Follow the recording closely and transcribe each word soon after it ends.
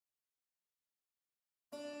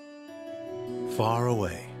Far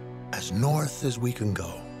away, as north as we can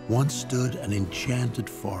go, once stood an enchanted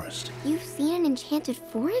forest. You've seen an enchanted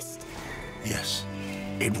forest? Yes,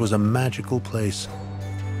 it was a magical place,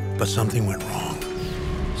 but something went wrong.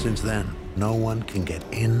 Since then, no one can get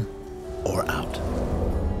in or out.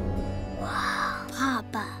 Wow,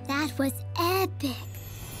 Papa, that was epic.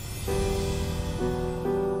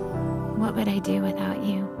 What would I do without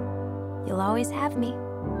you? You'll always have me.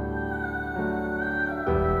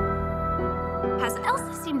 Has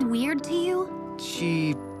Elsa seemed weird to you?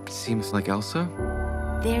 She seems like Elsa.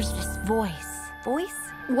 There's this voice. Voice?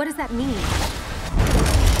 What does that mean?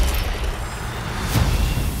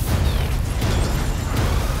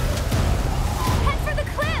 Head for the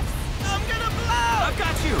cliffs! I'm gonna blow! I've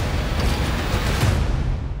got you!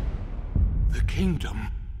 The kingdom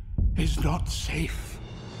is not safe.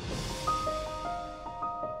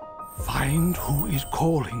 Find who is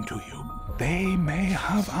calling to you. They may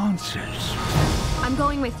have answers. I'm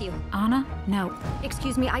going with you. Anna? No.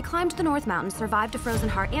 Excuse me, I climbed the North Mountain, survived a frozen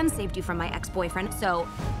heart, and saved you from my ex-boyfriend, so,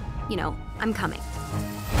 you know, I'm coming.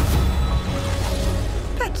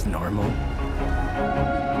 That's normal.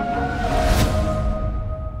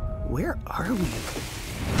 Where are we?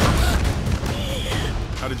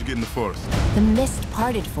 How did you get in the forest? The mist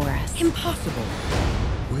parted for us. Impossible.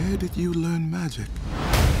 Where did you learn magic?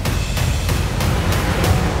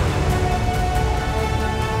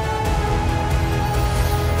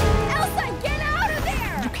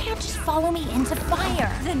 Follow me into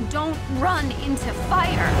fire. Then don't run into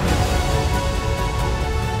fire.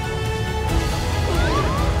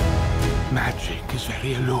 Magic is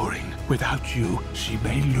very alluring. Without you, she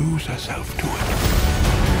may lose herself to it.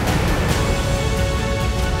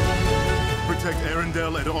 Protect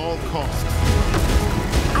Arendelle at all costs.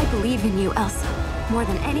 I believe in you, Elsa, more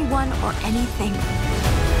than anyone or anything.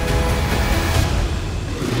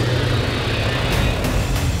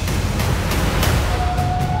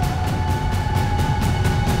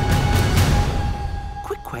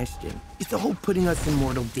 Question. Is the whole putting us in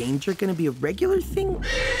mortal danger gonna be a regular thing?